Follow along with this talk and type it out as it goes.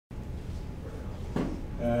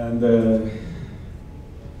And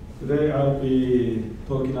today I'll be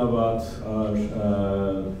talking about our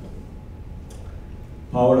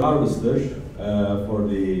power harvester for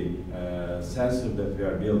the sensor that we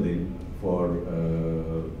are building for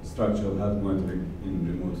structural health monitoring in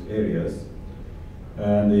remote areas.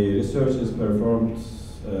 And the research is performed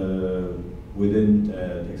within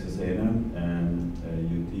Texas A&M and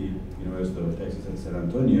UT, University of Texas at San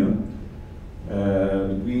Antonio,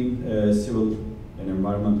 between Civil and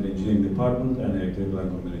Environmental Engineering Department and Electrical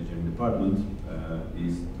and Computer Engineering Department,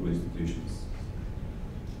 these two institutions.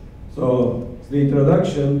 So, the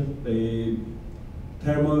introduction, the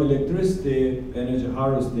thermoelectricity energy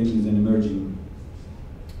harvesting is an emerging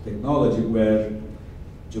technology where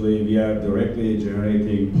actually we are directly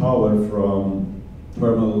generating power from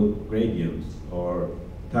thermal gradients or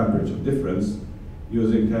temperature difference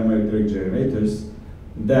using thermoelectric generators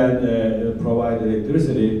that provide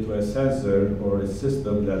electricity to a sensor or a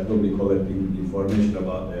system that will be collecting information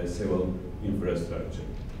about a civil infrastructure.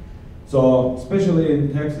 So, especially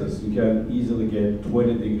in Texas, you can easily get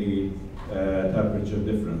 20-degree temperature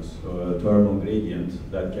difference, or thermal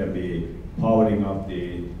gradient that can be powering up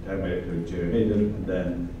the thermoelectric generator and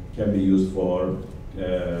then can be used for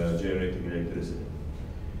generating electricity.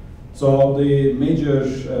 So the major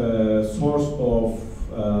source of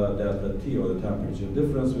delta T, or the temperature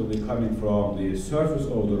difference, will be coming from the surface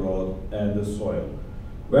of the road and the soil.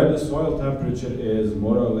 Where the soil temperature is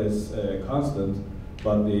more or less constant,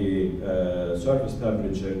 but the surface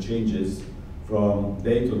temperature changes from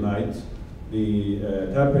day to night, the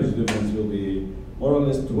temperature difference will be more or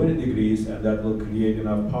less 20 degrees, and that will create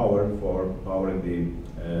enough power for powering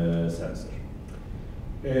the sensor.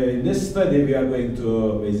 In this study, we are going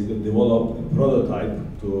to basically develop a prototype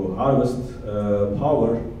to harvest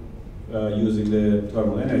power using the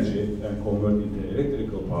thermal energy and convert it into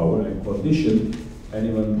electrical power and condition and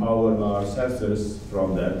even power our sensors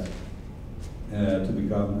from that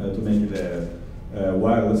to make it a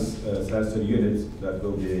wireless sensor unit that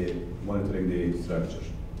will be monitoring the structure.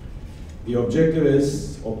 The objective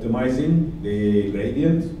is optimizing the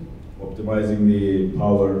gradient, optimizing the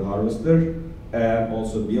power harvester, and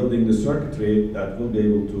also building the circuitry that will be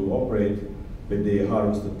able to operate with the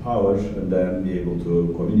harvested power and then be able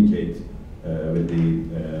to communicate with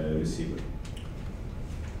the receiver.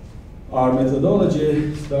 Our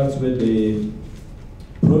methodology starts with the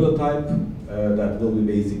prototype that will be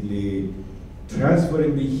basically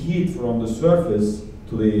transferring the heat from the surface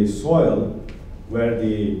to the soil where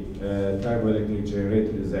the thermoelectric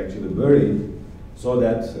generator is actually buried, so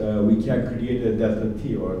that we can create a delta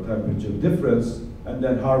T, or temperature difference, and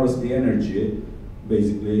then harvest the energy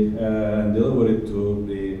basically and deliver it to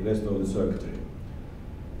the rest of the circuitry.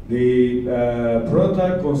 The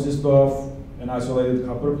prototype consists of an isolated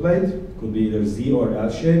copper plate, could be either Z or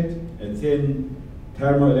L shaped, a thin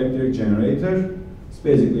thermoelectric generator. It's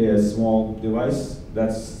basically a small device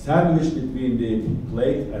that's sandwiched between the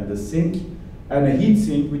plate and the sink, and a heat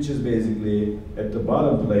sink, which is basically at the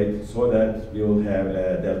bottom plate, so that we will have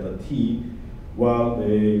a delta T, while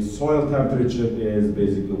the soil temperature is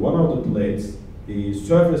basically one of the plates. The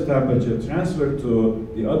surface temperature transferred to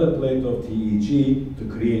the other plate of TEG to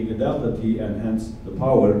create the delta T, and hence the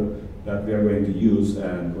power that we are going to use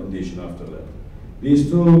and condition after that. These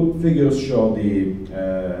two figures show the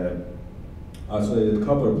isolated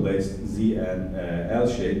copper plates, Z and L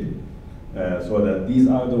shape, so that these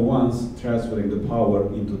are the ones transferring the power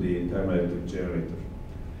into the thermoelectric generator.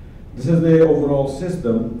 This is the overall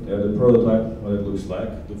system, the prototype, what it looks like.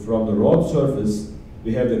 From the road surface,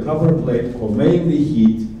 we have the copper plate conveying the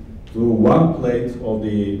heat to one plate of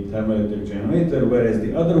the thermoelectric generator, whereas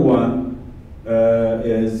the other one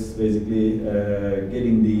is basically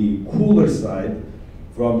getting the cooler side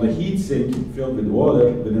from the heat sink filled with water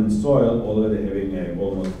within soil, already having a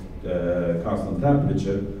almost constant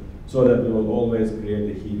temperature, so that we will always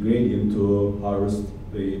create a heat gradient to harvest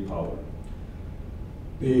the power.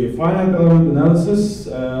 The finite element analysis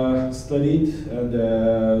studied and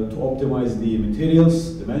to optimize the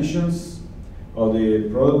materials, dimensions of the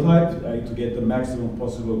prototype to get the maximum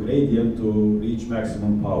possible gradient to reach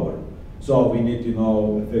maximum power. So we need to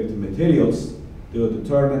know effective materials to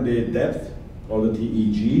determine the depth of the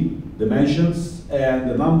TEG, dimensions, and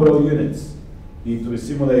the number of units need to be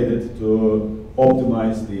simulated to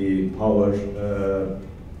optimize the power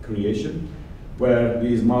creation, where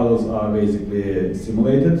these models are basically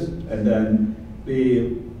simulated, and then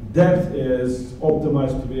the depth is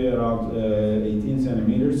optimized to be around 18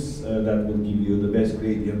 centimeters. That will give you the best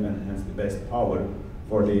gradient and hence the best power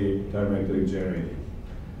for the thermoelectric generator.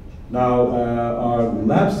 Now, our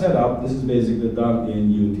lab setup, this is basically done in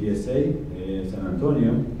UTSA, San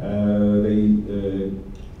Antonio. They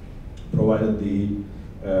provided the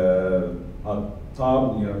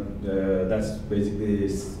top, that's basically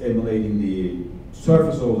emulating the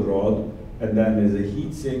surface of the rod, and then there's a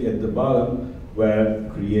heat sink at the bottom where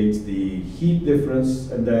it creates the heat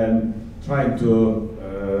difference, and then trying to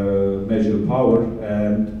measure power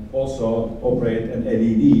and also operate an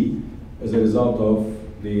LED as a result of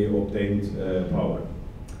the obtained power.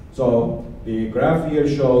 So the graph here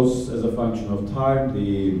shows, as a function of time,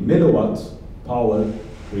 the milliwatt power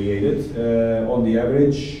created. On the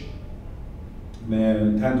average,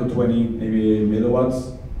 10 to 20 maybe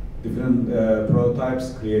milliwatts. Different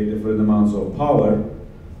prototypes create different amounts of power,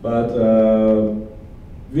 but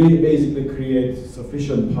we basically create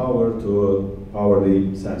sufficient power to power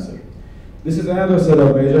the sensor. This is another set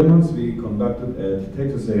of measurements we conducted at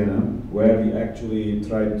Texas A&M, where we actually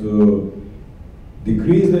tried to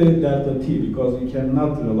decrease the delta T, because we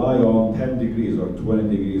cannot rely on 10 degrees or 20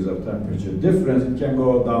 degrees of temperature difference. It can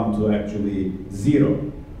go down to actually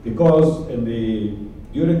 0, because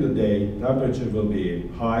during the day temperature will be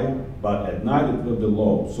high, but at night it will be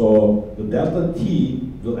low. So the delta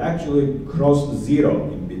T will actually cross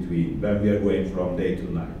 0 in between when we are going from day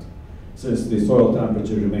to night. Since the soil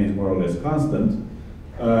temperature remains more or less constant,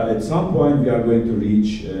 at some point we are going to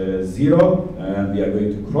reach 0, and we are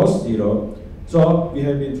going to cross 0. So we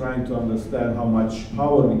have been trying to understand how much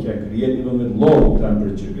power we can create even with low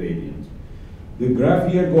temperature gradient. The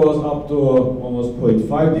graph here goes up to almost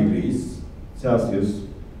 0.5 degrees Celsius,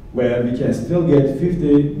 where we can still get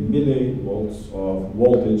 50 millivolts of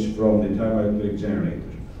voltage from the thermoelectric generator,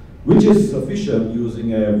 which is sufficient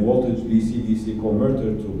using a voltage DC-DC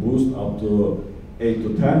converter to boost up to 8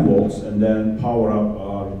 to 10 volts and then power up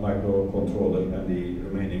our microcontroller and the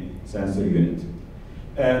remaining sensor unit.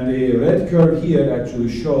 And the red curve here actually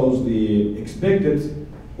shows the expected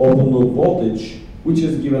open loop voltage, which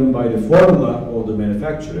is given by the formula of the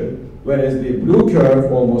manufacturer, whereas the blue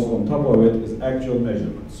curve almost on top of it is actual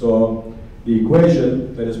measurement. So the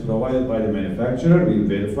equation that is provided by the manufacturer, we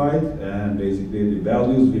verified, and basically the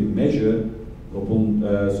values we measured, open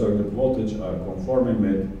circuit voltage, are conforming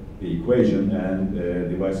with the equation, and the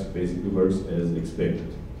device basically works as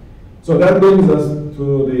expected. So that brings us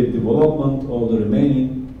to the development of the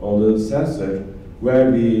remaining of the sensor, where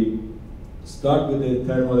we start with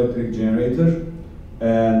the thermoelectric generator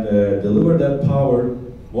and deliver that power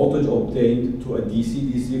voltage obtained to a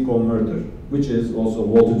DC-DC converter, which is also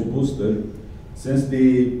voltage booster. Since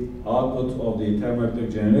the output of the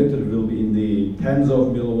thermoelectric generator will be in the tens of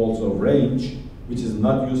millivolts of range, which is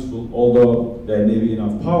not useful, although there may be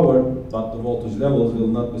enough power, but the voltage levels will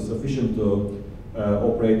not be sufficient to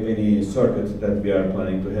operate any circuit that we are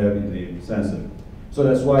planning to have in the sensor. So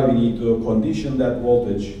that's why we need to condition that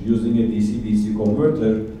voltage using a DC-DC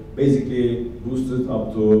converter, basically boosted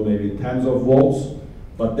up to maybe tens of volts,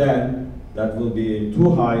 but then that will be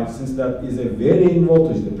too high, since that is a varying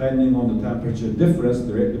voltage depending on the temperature difference,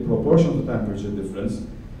 directly proportional to temperature difference.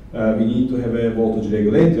 We need to have a voltage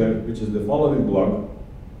regulator, which is the following block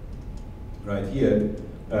right here,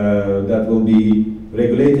 that will be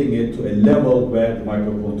regulating it to a level where the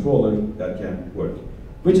microcontroller that can work,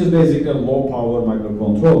 which is basically a low power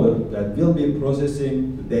microcontroller that will be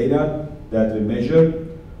processing the data that we measure.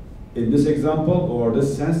 In this example, or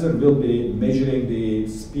this sensor will be measuring the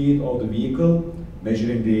speed of the vehicle,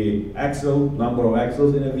 measuring the number of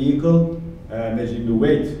axles in a vehicle, and measuring the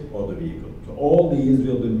weight of the vehicle. So all these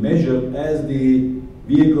will be measured as the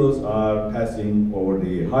vehicles are passing over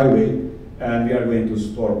the highway, and we are going to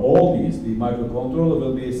store all these. The microcontroller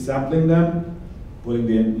will be sampling them, putting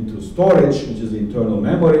them into storage, which is the internal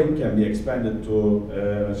memory, can be expanded to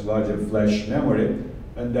a much larger flash memory,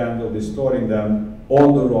 and then we'll be storing them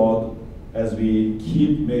on the road as we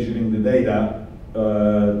keep measuring the data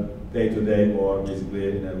day to day, or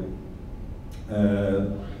basically in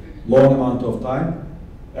a long amount of time.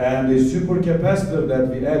 And the supercapacitor that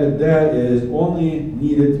we added there is only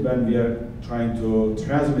needed when we are trying to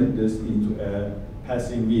transmit this into a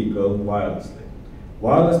passing vehicle wirelessly.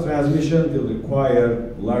 Wireless transmission will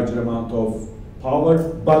require larger amount of power,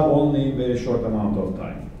 but only very short amount of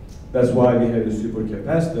time. That's why we have the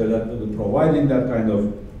supercapacitor that will be providing that kind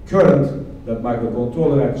of current that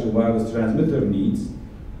microcontroller, actual wireless transmitter, needs,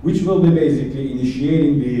 which will be basically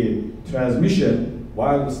initiating the transmission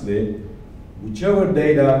wirelessly. Whichever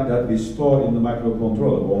data that we store in the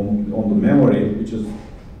microcontroller on the memory, which is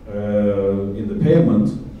in the pavement,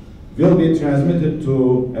 will be transmitted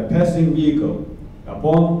to a passing vehicle.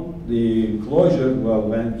 Upon the closure, well,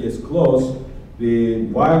 when it gets close, the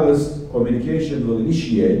wireless communication will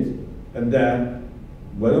initiate, and then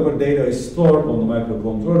whatever data is stored on the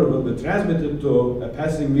microcontroller will be transmitted to a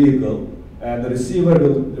passing vehicle, and the receiver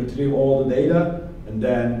will retrieve all the data and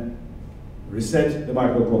then reset the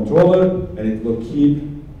microcontroller, and it will keep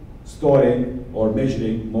storing or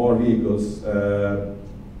measuring more vehicles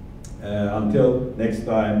until next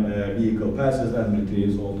time a vehicle passes and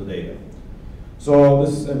retrieves all the data. So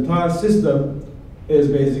this entire system is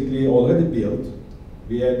basically already built.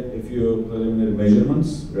 We had a few preliminary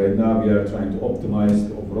measurements. Right now we are trying to optimize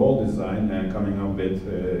the overall design and coming up with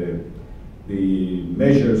the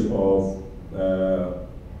measures of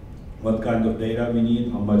what kind of data we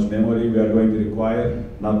need, how much memory we are going to require,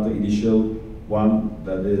 not the initial one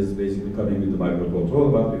that is basically coming with the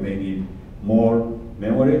microcontroller, but we may need more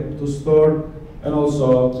memory to store. And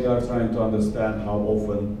also we are trying to understand how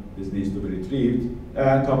often this needs to be retrieved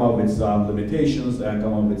and come up with some limitations and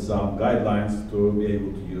come up with some guidelines to be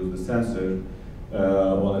able to use the sensor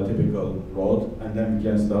on a typical road, and then we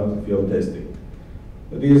can start the field testing.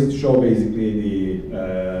 These show basically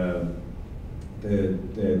the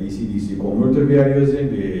DC-DC converter we are using,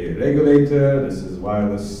 the regulator. This is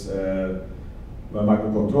wireless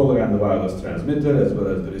microcontroller and the wireless transmitter, as well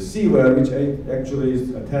as the receiver, which actually is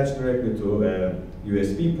attached directly to a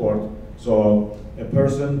USB port. So a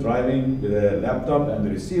person driving with a laptop and the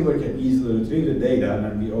receiver can easily retrieve the data,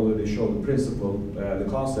 and we already showed the principle, the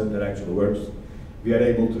concept that actually works. We are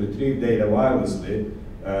able to retrieve data wirelessly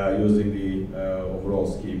using the overall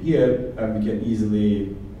scheme here, and we can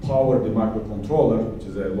easily power the microcontroller, which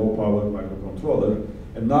is a low-power microcontroller.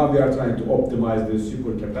 And now we are trying to optimize the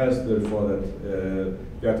supercapacitor for that.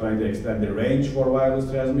 We are trying to extend the range for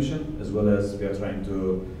wireless transmission, as well as we are trying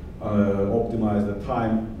to optimize the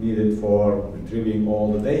time needed for retrieving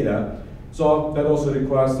all the data. So that also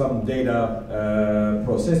requires some data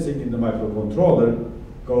processing in the microcontroller,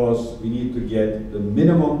 because we need to get the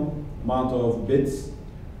minimum amount of bits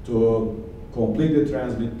to completely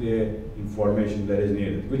transmit the information that is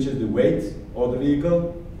needed, which is the weight of the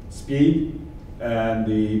vehicle, speed, and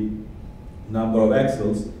the number of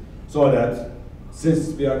axles, so that since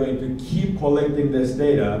we are going to keep collecting this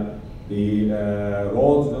data, the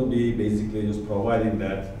roads will be basically just providing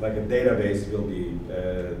that, like a database will be,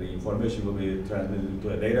 the information will be transmitted to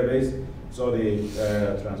a database, so the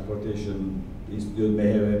transportation institute may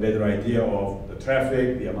have a better idea of the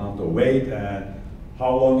traffic, the amount of weight, and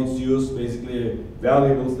how long it's used. Basically,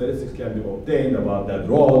 valuable statistics can be obtained about that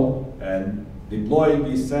road, and deploying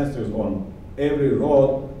these sensors on every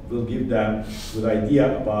road will give them a good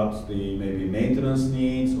idea about the maybe maintenance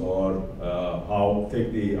needs, or how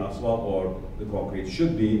thick the asphalt or the concrete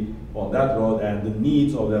should be on that road, and the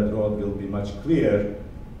needs of that road will be much clearer.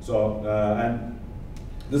 So, and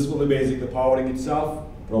this will be basically powering itself,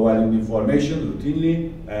 providing information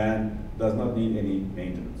routinely, and does not need any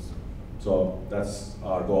maintenance. So that's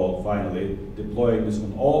our goal, finally, deploying this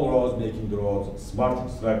on all roads, making the roads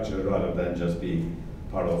smart structure rather than just being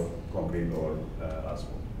part of concrete or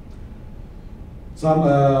asphalt. Some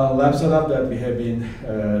lab setup that we have been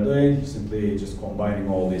doing, simply just combining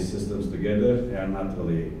all these systems together. They are not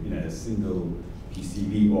really in a single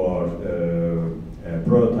PCB or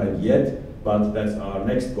prototype yet, but that's our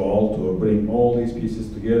next goal, to bring all these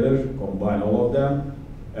pieces together, combine all of them.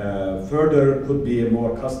 Further, could be a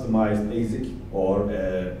more customized ASIC or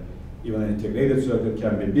even an integrated circuit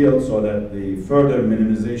can be built, so that the further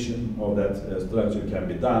minimization of that structure can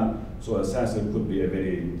be done. So a sensor could be a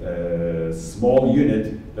very small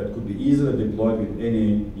unit that could be easily deployed with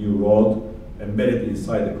any new road, embedded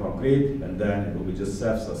inside the concrete, and then it will be just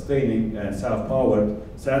self-sustaining and self-powered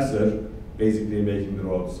sensor, basically making the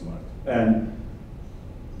road smart. And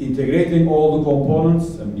integrating all the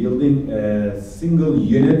components and building a single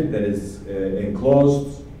unit that is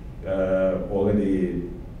enclosed, already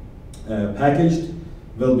packaged,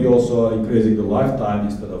 will be also increasing the lifetime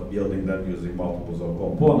instead of building them using multiples of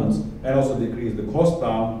components, and also decrease the cost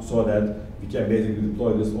down, so that we can basically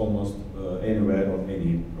deploy this almost anywhere on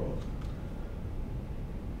any road.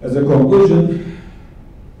 As a conclusion,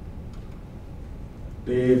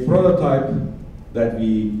 the prototype that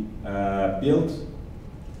we built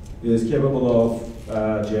is capable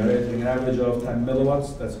of generating an average of 10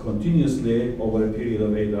 milliwatts. That's continuously over a period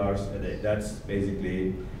of 8 hours a day. That's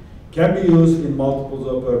basically can be used in multiples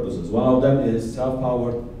of purposes. One of them is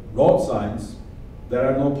self-powered road signs. There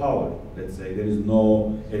are no power. Let's say there is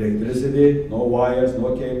no electricity, no wires,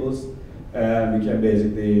 no cables, and we can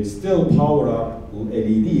basically still power up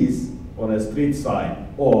LEDs on a street sign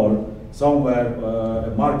or somewhere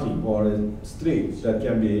a marking or a street that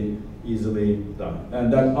can be easily done.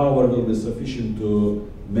 And that power will be sufficient to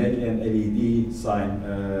make an LED sign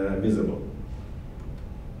visible.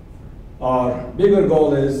 Our bigger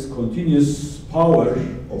goal is continuous power,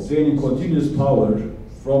 obtaining continuous power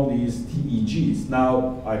from these TEGs.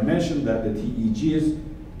 Now, I mentioned that the TEGs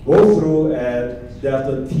go through at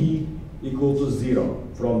delta T equal to 0.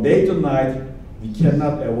 From day to night, we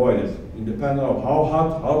cannot avoid it. Independent of how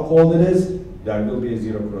hot, how cold it is, there will be a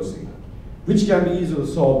zero crossing, which can be easily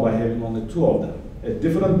solved by having only 2 of them. At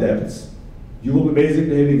different depths, you will be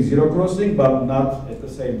basically having zero crossing, but not at the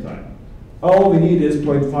same time. All we need is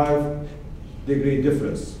 0.5 degree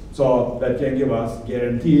difference. So that can give us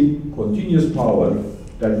guaranteed continuous power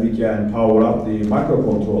that we can power up the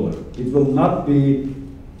microcontroller. It will not be,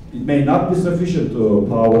 it may not be sufficient to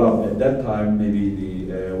power up at that time, maybe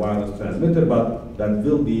the wireless transmitter, but that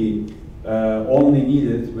will be only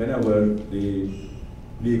needed whenever the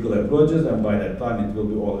vehicle approaches, and by that time it will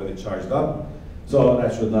be already charged up. So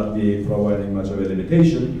that should not be providing much of a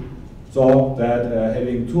limitation. So that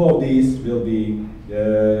having 2 of these will be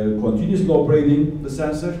continuously operating the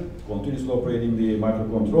sensor, continuously operating the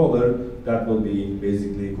microcontroller, that will be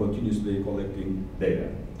basically continuously collecting data.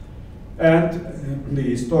 And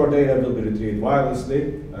the stored data will be retrieved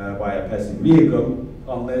wirelessly by a passing vehicle,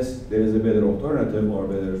 unless there is a better alternative or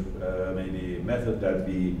better maybe method that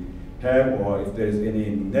we have, or if there is any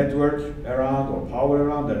network around or power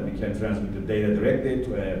around that we can transmit the data directly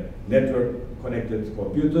to a network connected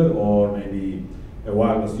computer or maybe a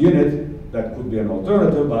wireless unit. That could be an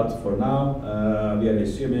alternative, but for now we are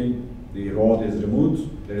assuming the road is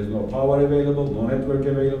remote, there is no power available, no network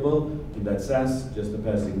available. In that sense, just a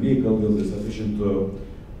passing vehicle will be sufficient to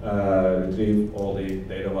retrieve all the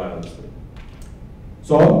data wirelessly.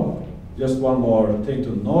 So, just one more thing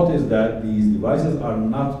to note is that these devices are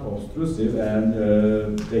not obtrusive,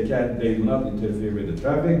 and they do not interfere with the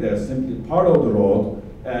traffic. They are simply part of the road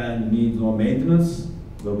and need no maintenance.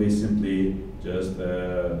 Will be simply just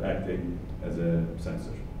acting as a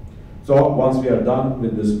sensor. So once we are done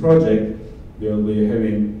with this project, we'll be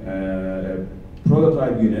having a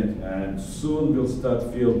prototype unit, and soon we'll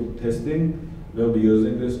start field testing. We'll be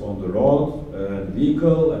using this on the road,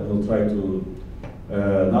 vehicle, and we'll try to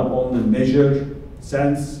not only measure,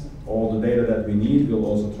 sense all the data that we need, we'll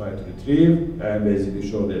also try to retrieve and basically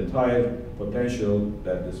show the entire potential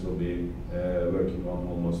that this will be working on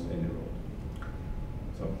almost any road.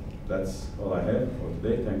 So that's all I have for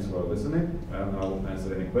today. Thanks for listening, and I'll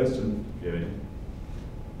answer any questions if you have any.